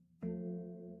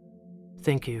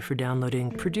Thank you for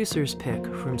downloading Producer's Pick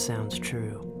from Sounds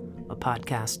True, a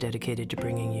podcast dedicated to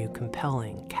bringing you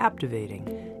compelling, captivating,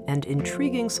 and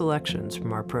intriguing selections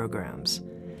from our programs.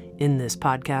 In this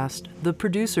podcast, the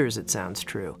producers at Sounds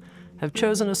True have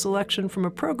chosen a selection from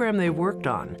a program they've worked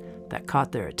on that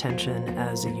caught their attention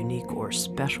as a unique or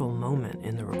special moment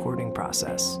in the recording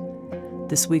process.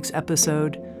 This week's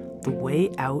episode, The Way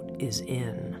Out is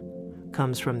In,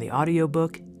 comes from the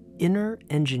audiobook Inner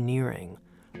Engineering,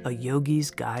 A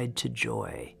Yogi's Guide to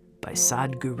Joy by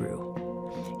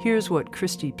Sadhguru. Here's what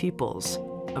Christy Peoples,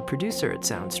 a producer at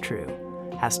Sounds True,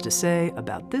 has to say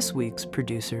about this week's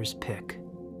Producer's Pick.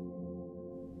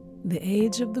 The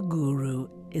age of the guru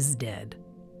is dead.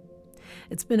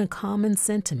 It's been a common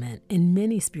sentiment in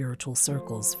many spiritual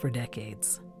circles for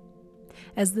decades.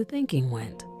 As the thinking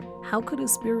went, how could a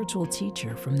spiritual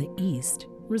teacher from the East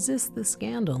resist the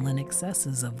scandal and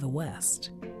excesses of the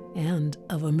West, and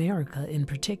of America in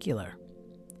particular?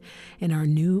 In our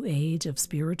new age of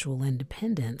spiritual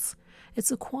independence, it's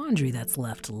a quandary that's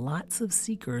left lots of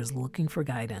seekers looking for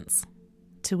guidance,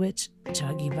 to which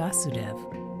Jaggi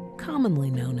Vasudev,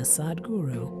 commonly known as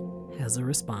Sadhguru, has a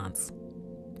response.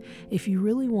 If you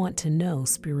really want to know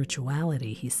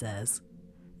spirituality, he says,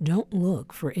 don't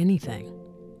look for anything.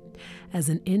 As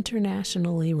an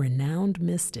internationally renowned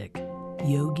mystic,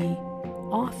 yogi,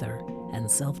 author, and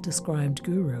self-described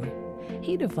guru,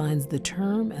 he defines the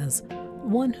term as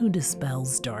one who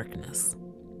dispels darkness.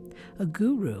 A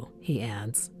guru, he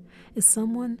adds, is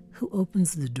someone who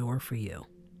opens the door for you.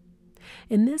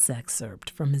 In this excerpt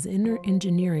from his Inner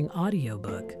Engineering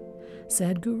audiobook,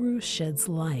 Sadhguru sheds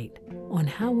light on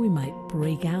how we might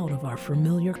break out of our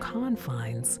familiar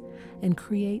confines and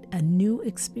create a new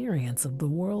experience of the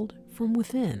world from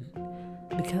within,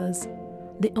 because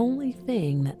the only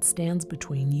thing that stands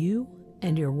between you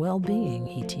and your well-being,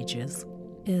 he teaches,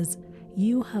 is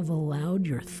you have allowed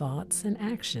your thoughts and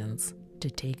actions to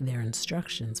take their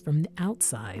instructions from the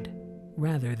outside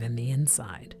rather than the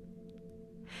inside.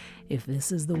 If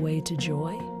this is the way to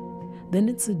joy, then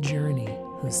it's a journey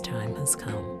whose time has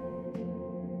come.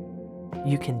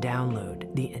 You can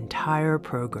download the entire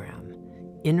program,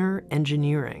 Inner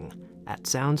Engineering, at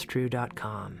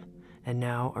SoundsTrue.com. And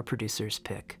now our producer's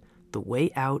pick, The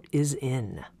Way Out is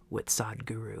In with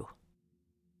Sadhguru.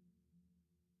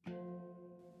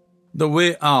 The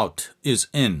way out is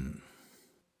in.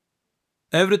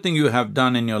 Everything you have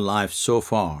done in your life so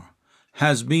far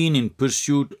has been in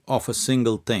pursuit of a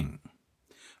single thing.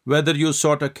 Whether you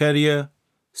sought a career,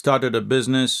 started a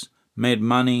business, made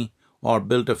money, or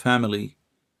built a family,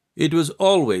 it was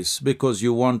always because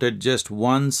you wanted just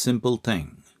one simple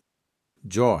thing: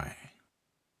 joy.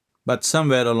 But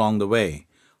somewhere along the way,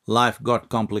 life got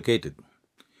complicated.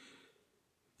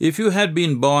 If you had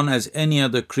been born as any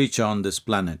other creature on this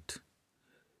planet,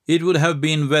 it would have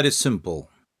been very simple.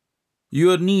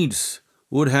 Your needs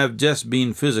would have just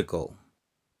been physical.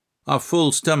 A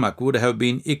full stomach would have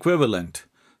been equivalent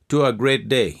to a great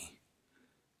day.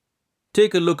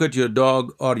 Take a look at your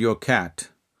dog or your cat.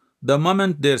 The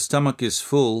moment their stomach is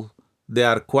full, they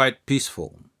are quite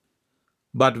peaceful.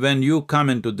 But when you come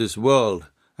into this world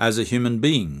as a human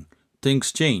being,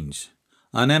 things change.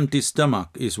 An empty stomach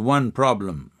is one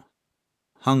problem: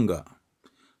 hunger.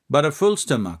 But a full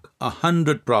stomach,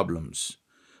 100 problems.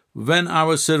 When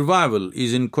our survival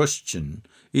is in question,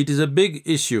 it is a big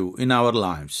issue in our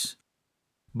lives.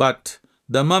 But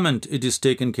the moment it is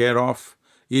taken care of,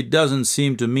 it doesn't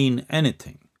seem to mean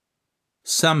anything.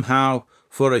 Somehow,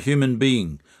 for a human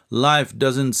being, life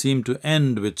doesn't seem to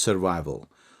end with survival.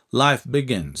 Life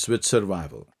begins with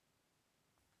survival.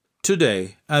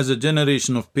 Today, as a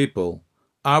generation of people,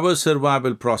 our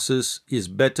survival process is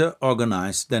better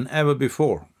organized than ever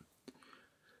before.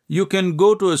 You can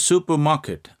go to a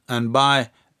supermarket and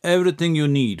buy everything you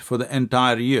need for the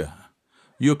entire year.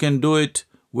 You can do it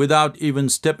without even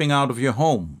stepping out of your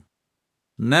home.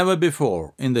 Never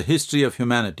before in the history of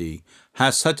humanity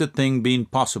has such a thing been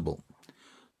possible.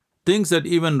 Things that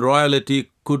even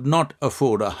royalty could not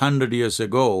afford 100 years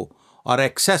ago are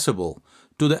accessible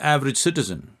to the average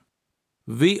citizen.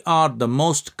 We are the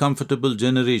most comfortable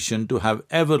generation to have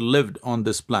ever lived on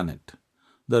this planet.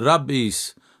 The rub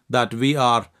is that we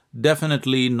are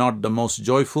definitely not the most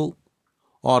joyful,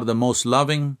 or the most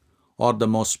loving, or the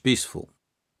most peaceful.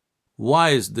 Why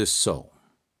is this so?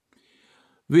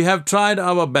 We have tried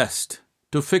our best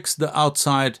to fix the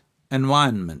outside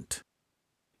environment.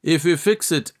 If we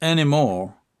fix it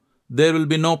anymore, there will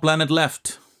be no planet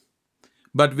left.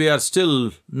 But we are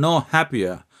still no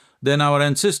happier than our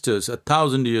ancestors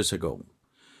 1,000 years ago.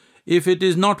 If it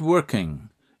is not working,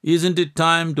 isn't it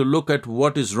time to look at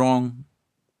what is wrong?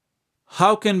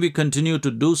 How can we continue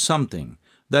to do something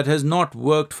that has not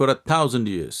worked for 1,000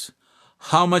 years?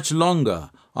 How much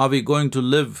longer are we going to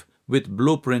live with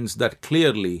blueprints that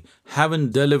clearly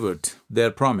haven't delivered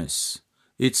their promise?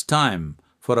 It's time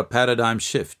for a paradigm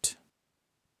shift.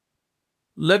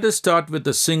 Let us start with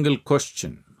a single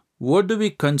question. What do we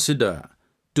consider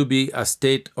to be a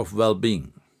state of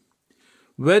well-being?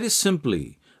 Very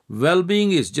simply,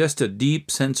 well-being is just a deep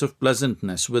sense of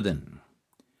pleasantness within.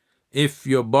 If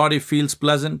your body feels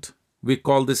pleasant, we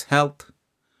call this health.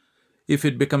 If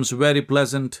it becomes very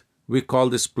pleasant, we call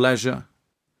this pleasure.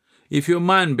 If your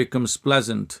mind becomes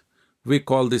pleasant, we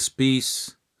call this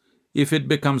peace. If it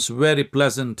becomes very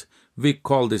pleasant, we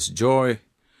call this joy.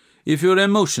 If your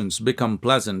emotions become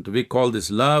pleasant, we call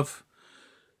this love.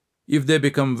 If they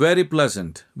become very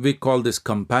pleasant, we call this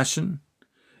compassion.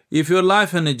 If your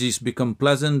life energies become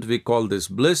pleasant, we call this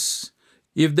bliss.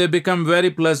 If they become very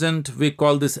pleasant, we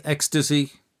call this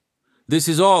ecstasy. This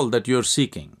is all that you're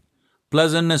seeking.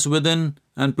 Pleasantness within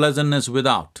and pleasantness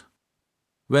without.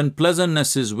 When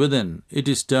pleasantness is within, it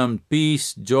is termed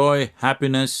peace, joy,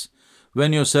 happiness.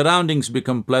 When your surroundings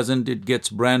become pleasant, it gets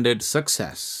branded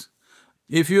success.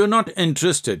 If you are not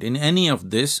interested in any of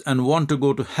this and want to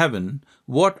go to heaven,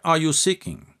 what are you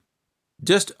seeking?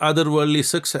 Just otherworldly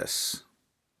success.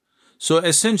 So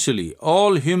essentially,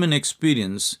 all human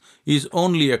experience is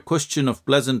only a question of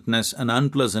pleasantness and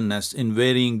unpleasantness in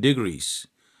varying degrees.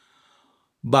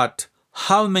 But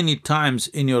how many times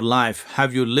in your life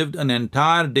have you lived an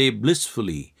entire day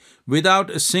blissfully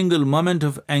without a single moment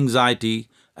of anxiety,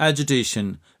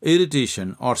 agitation,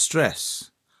 irritation, or stress?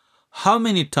 How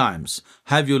many times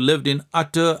have you lived in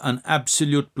utter and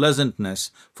absolute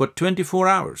pleasantness for 24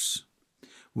 hours?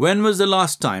 When was the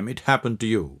last time it happened to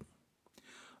you?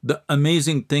 The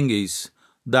amazing thing is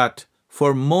that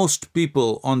for most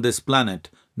people on this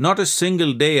planet, not a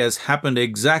single day has happened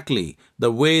exactly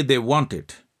the way they want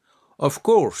it. Of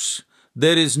course,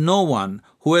 there is no one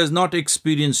who has not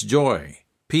experienced joy,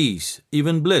 peace,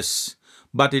 even bliss,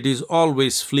 but it is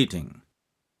always fleeting.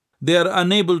 They are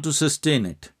unable to sustain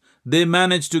it. They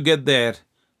manage to get there,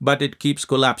 but it keeps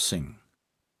collapsing.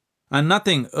 And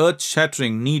nothing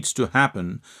earth-shattering needs to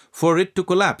happen for it to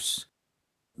collapse.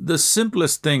 The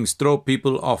simplest things throw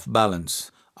people off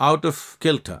balance, out of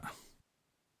kilter.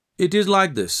 It is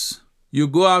like this. You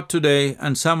go out today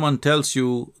and someone tells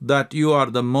you that you are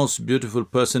the most beautiful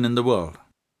person in the world.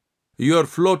 You are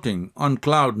floating on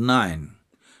cloud 9.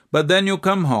 But then you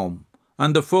come home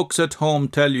and the folks at home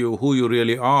tell you who you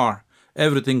really are.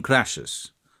 Everything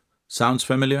crashes. Sounds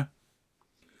familiar?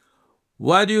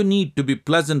 Why do you need to be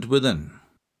pleasant within?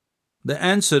 The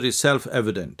answer is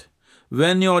self-evident.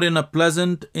 When you are in a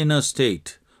pleasant inner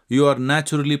state, you are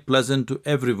naturally pleasant to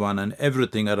everyone and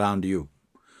everything around you.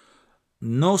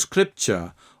 No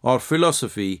scripture or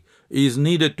philosophy is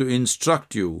needed to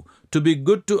instruct you to be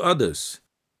good to others.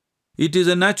 It is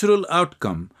a natural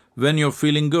outcome when you're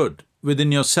feeling good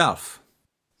within yourself.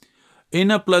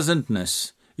 Inner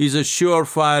pleasantness is a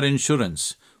surefire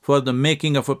insurance for the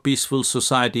making of a peaceful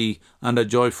society and a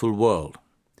joyful world.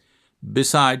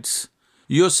 Besides,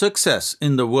 your success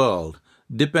in the world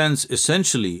depends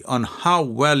essentially on how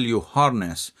well you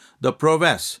harness the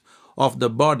prowess of the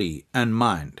body and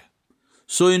mind.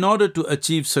 So in order to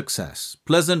achieve success,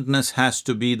 pleasantness has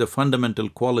to be the fundamental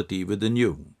quality within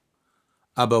you.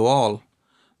 Above all,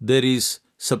 there is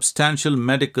substantial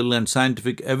medical and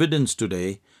scientific evidence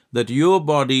today that your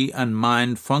body and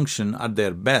mind function at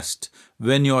their best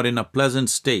when you are in a pleasant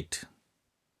state.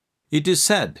 It is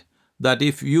said that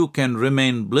if you can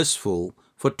remain blissful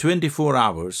for 24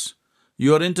 hours,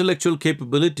 your intellectual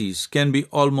capabilities can be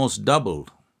almost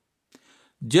doubled.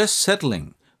 Just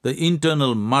settling the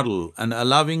internal muddle and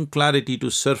allowing clarity to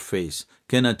surface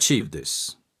can achieve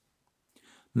this.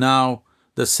 Now,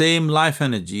 the same life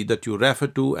energy that you refer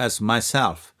to as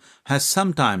myself has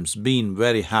sometimes been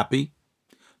very happy,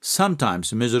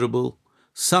 sometimes miserable,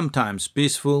 sometimes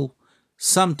peaceful,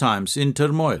 sometimes in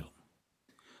turmoil.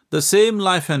 The same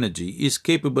life energy is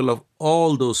capable of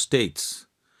all those states.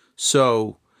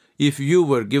 So, if you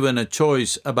were given a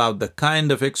choice about the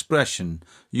kind of expression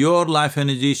your life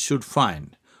energy should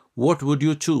find, what would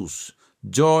you choose?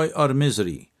 Joy or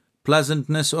misery?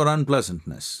 Pleasantness or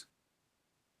unpleasantness?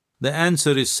 The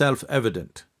answer is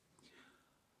self-evident.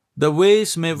 The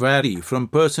ways may vary from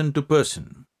person to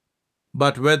person,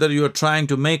 but whether you are trying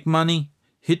to make money,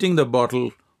 hitting the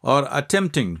bottle, or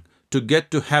attempting to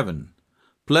get to heaven,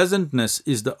 pleasantness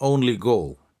is the only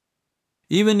goal.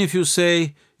 Even if you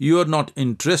say you are not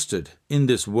interested in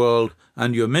this world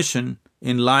and your mission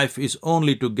in life is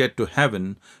only to get to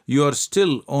heaven, you are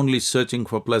still only searching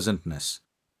for pleasantness.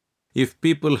 If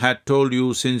people had told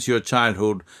you since your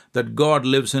childhood that God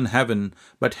lives in heaven,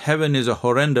 but heaven is a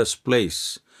horrendous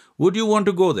place, would you want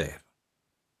to go there?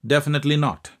 Definitely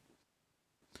not.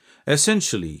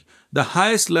 Essentially, the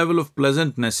highest level of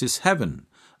pleasantness is heaven,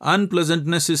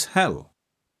 unpleasantness is hell.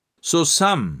 So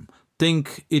some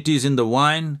think it is in the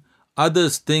wine,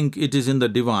 others think it is in the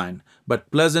divine,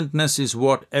 but pleasantness is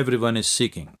what everyone is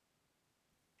seeking.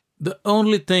 The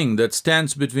only thing that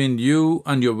stands between you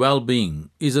and your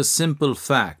well-being is a simple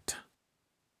fact.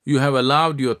 You have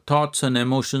allowed your thoughts and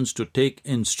emotions to take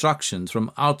instructions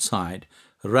from outside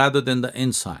rather than the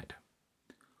inside.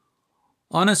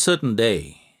 On a certain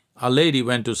day, a lady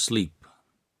went to sleep.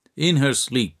 In her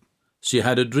sleep, she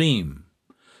had a dream.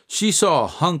 She saw a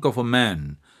hunk of a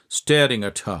man staring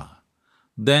at her.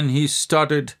 Then he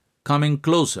started coming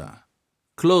closer,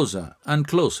 closer and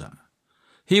closer.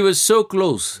 He was so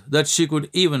close that she could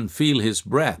even feel his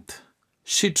breath.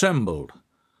 She trembled,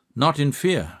 not in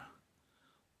fear.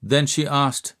 Then she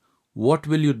asked, "What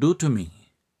will you do to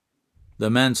me?" The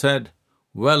man said,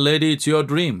 "Well, lady, it's your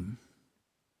dream."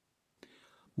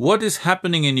 What is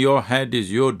happening in your head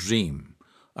is your dream.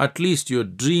 At least your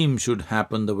dream should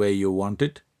happen the way you want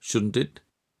it, shouldn't it?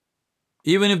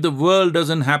 Even if the world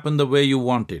doesn't happen the way you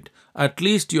want it, at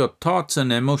least your thoughts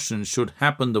and emotions should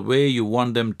happen the way you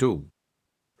want them to.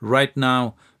 Right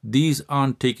now, these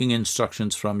aren't taking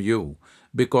instructions from you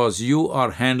because you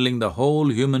are handling the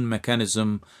whole human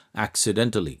mechanism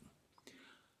accidentally.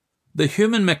 The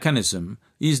human mechanism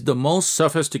is the most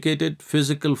sophisticated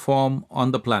physical form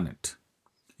on the planet.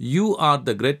 You are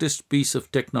the greatest piece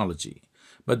of technology,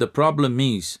 but the problem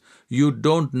is you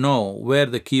don't know where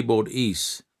the keyboard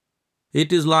is.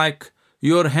 It is like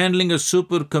you're handling a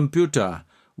supercomputer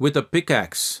with a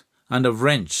pickaxe and a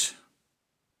wrench.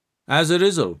 As a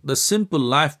result, the simple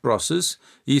life process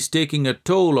is taking a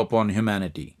toll upon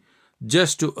humanity.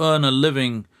 Just to earn a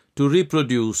living, to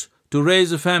reproduce, to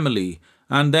raise a family,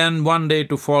 and then one day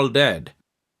to fall dead.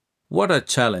 What a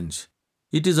challenge!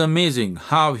 It is amazing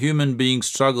how human beings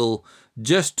struggle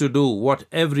just to do what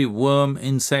every worm,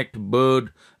 insect,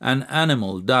 bird, and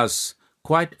animal does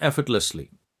quite effortlessly.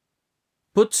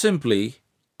 Put simply,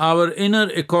 our inner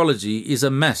ecology is a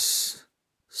mess.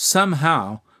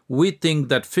 Somehow, we think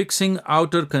that fixing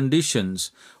outer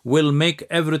conditions will make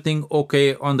everything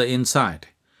okay on the inside.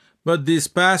 But these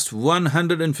past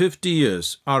 150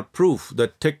 years are proof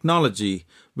that technology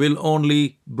will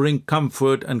only bring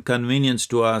comfort and convenience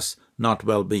to us, not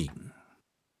well-being.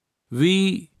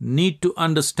 We need to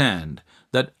understand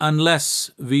that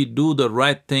unless we do the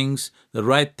right things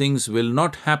will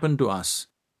not happen to us.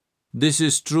 This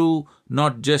is true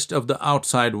not just of the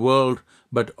outside world,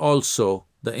 but also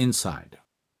the inside.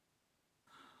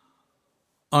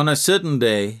 On a certain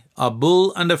day, a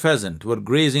bull and a pheasant were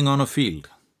grazing on a field.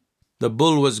 The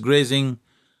bull was grazing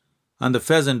and the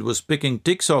pheasant was picking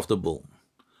ticks off the bull.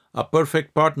 A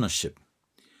perfect partnership.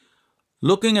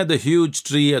 Looking at the huge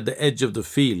tree at the edge of the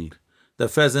field, the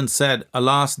pheasant said,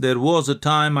 "Alas, there was a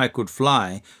time I could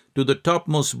fly to the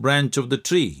topmost branch of the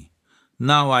tree.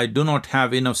 Now I do not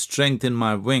have enough strength in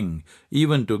my wing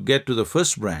even to get to the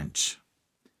first branch."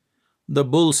 The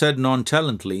bull said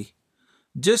nonchalantly,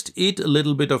 "Just eat a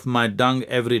little bit of my dung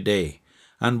every day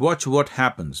and watch what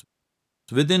happens.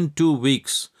 Within 2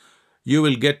 weeks, you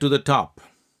will get to the top."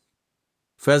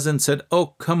 Pheasant said, "Oh,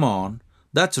 come on,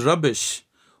 that's rubbish.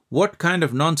 What kind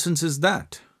of nonsense is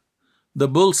that?" The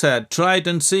bull said, "Try it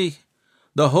and see.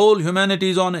 The whole humanity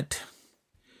is on it."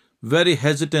 Very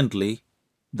hesitantly,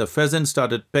 the pheasant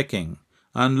started pecking,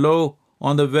 and lo,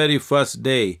 on the very first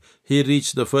day, he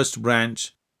reached the first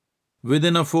branch.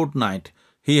 Within a fortnight,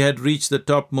 he had reached the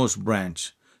topmost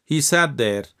branch. He sat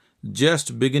there,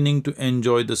 just beginning to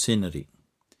enjoy the scenery.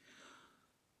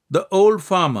 The old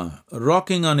farmer,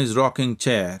 rocking on his rocking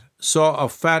chair, saw a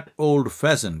fat old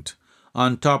pheasant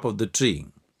on top of the tree.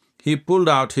 He pulled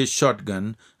out his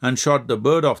shotgun and shot the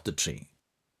bird off the tree.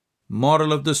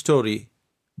 Moral of the story,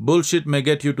 bullshit may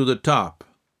get you to the top,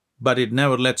 but it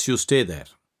never lets you stay there.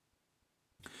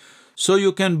 So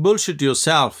you can bullshit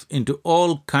yourself into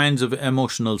all kinds of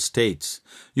emotional states.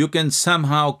 You can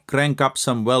somehow crank up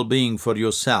some well-being for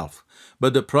yourself,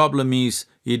 but the problem is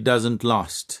it doesn't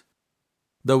last.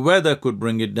 The weather could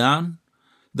bring it down,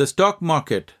 the stock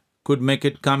market could make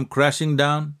it come crashing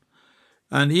down,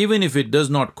 and even if it does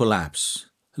not collapse,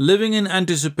 living in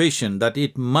anticipation that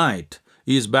it might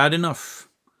is bad enough.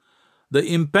 The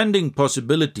impending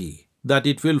possibility that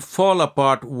it will fall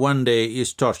apart one day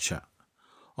is torture,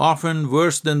 often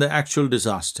worse than the actual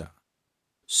disaster.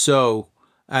 So,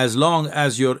 as long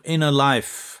as your inner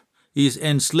life is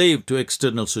enslaved to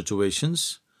external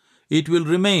situations, it will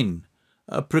remain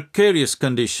a precarious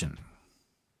condition.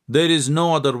 There is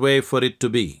no other way for it to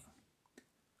be.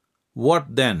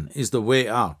 What then is the way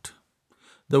out?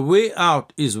 The way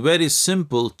out is very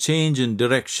simple change in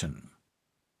direction.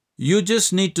 You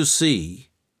just need to see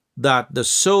that the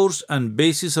source and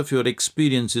basis of your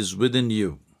experience is within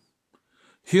you.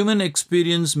 Human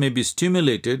experience may be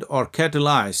stimulated or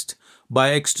catalyzed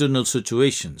by external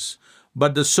situations,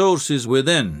 but the source is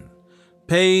within.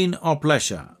 Pain or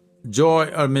pleasure, joy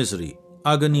or misery,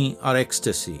 agony or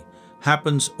ecstasy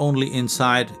happens only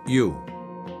inside you.